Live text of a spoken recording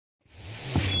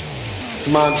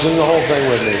Come on, sing the whole thing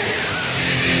with me.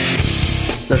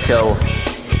 Let's go.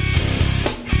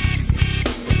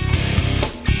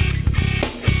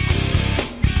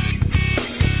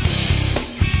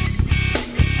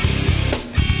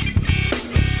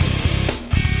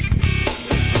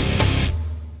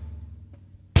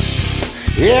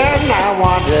 And I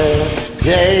wonder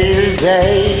day to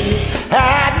day,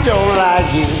 I don't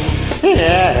like you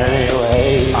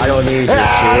anyway. I don't need your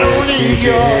I don't need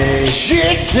your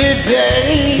shit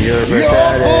today. You're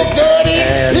pathetic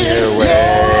in your your way.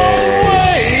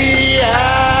 way. I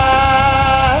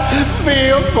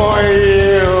feel for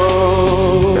you.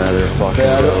 Better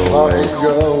fucking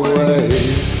Go away.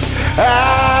 I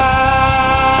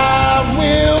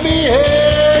will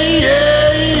behave.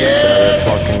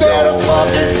 Better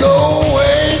fucking go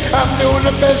away. I'm doing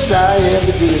the best I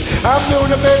ever did. I'm doing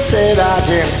the best that I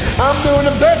can. I'm doing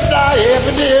the best I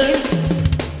ever did.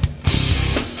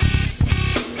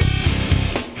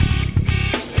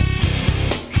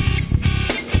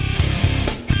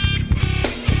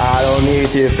 I don't need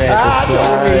to I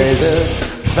don't need to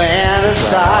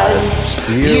fantasize.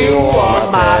 You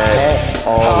are my pet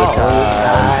all the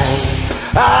time.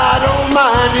 I don't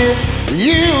mind if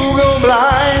you go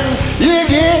blind. You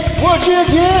get what you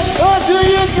get until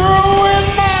you throw in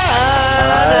mine.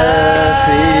 I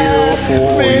feel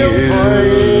for you.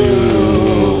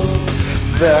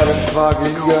 Better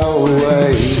fucking go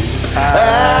away. I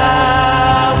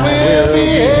will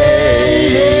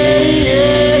behave.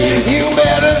 You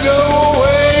better go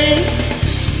away.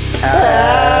 I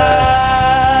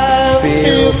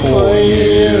feel for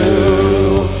you.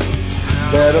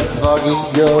 Better fucking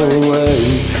go away.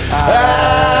 I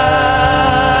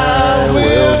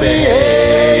will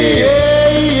behave.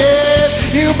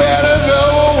 You better go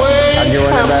away. I'm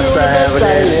doing the best I ever did.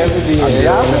 I'm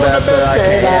doing the best that I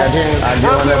can. I'm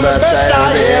doing the best I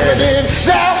ever did.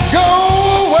 Now go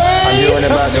away. I'm doing the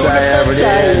best I ever did.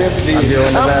 I'm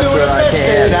doing the best that I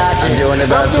can. I'm doing the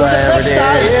best I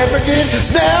ever did.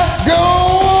 Now go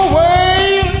away.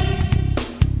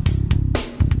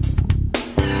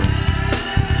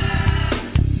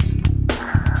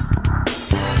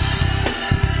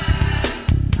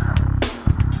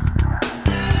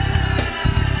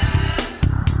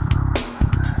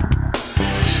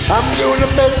 I'm doing the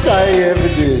best I ever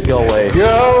did. Go away.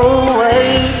 Go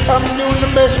away. I'm doing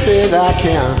the best that I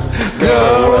can. Go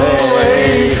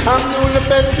away. I'm doing the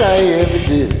best I ever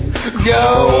did.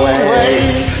 Go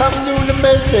away. I'm doing the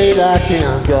best that I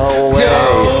can. Go away.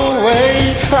 Go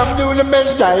away. I'm doing the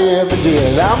best I ever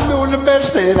did. I'm doing the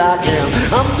best that I can.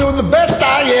 I'm doing the best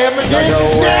I ever did. Go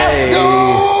away. Now go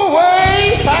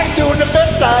away. I'm doing the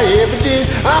best I ever did.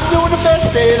 I'm doing the best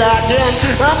that I can.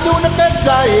 I'm doing the best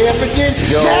I ever did.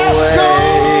 Go Now away. go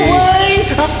away.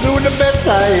 I'm doing the best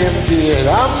I ever did.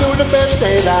 I'm doing the best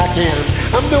that I can.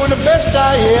 I'm doing the best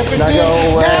I ever Now did. go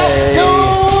away. Now go.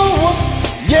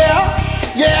 Yeah.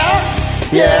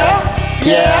 Yeah. Yeah.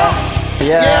 Yeah.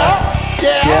 Yeah.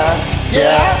 Yeah.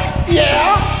 Yeah.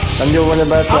 Yeah. I'm doing the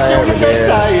best I I'm doing ever the best did.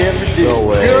 I ever did. Go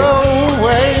away. Go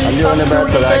away. I'm doing the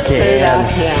best that I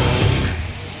can.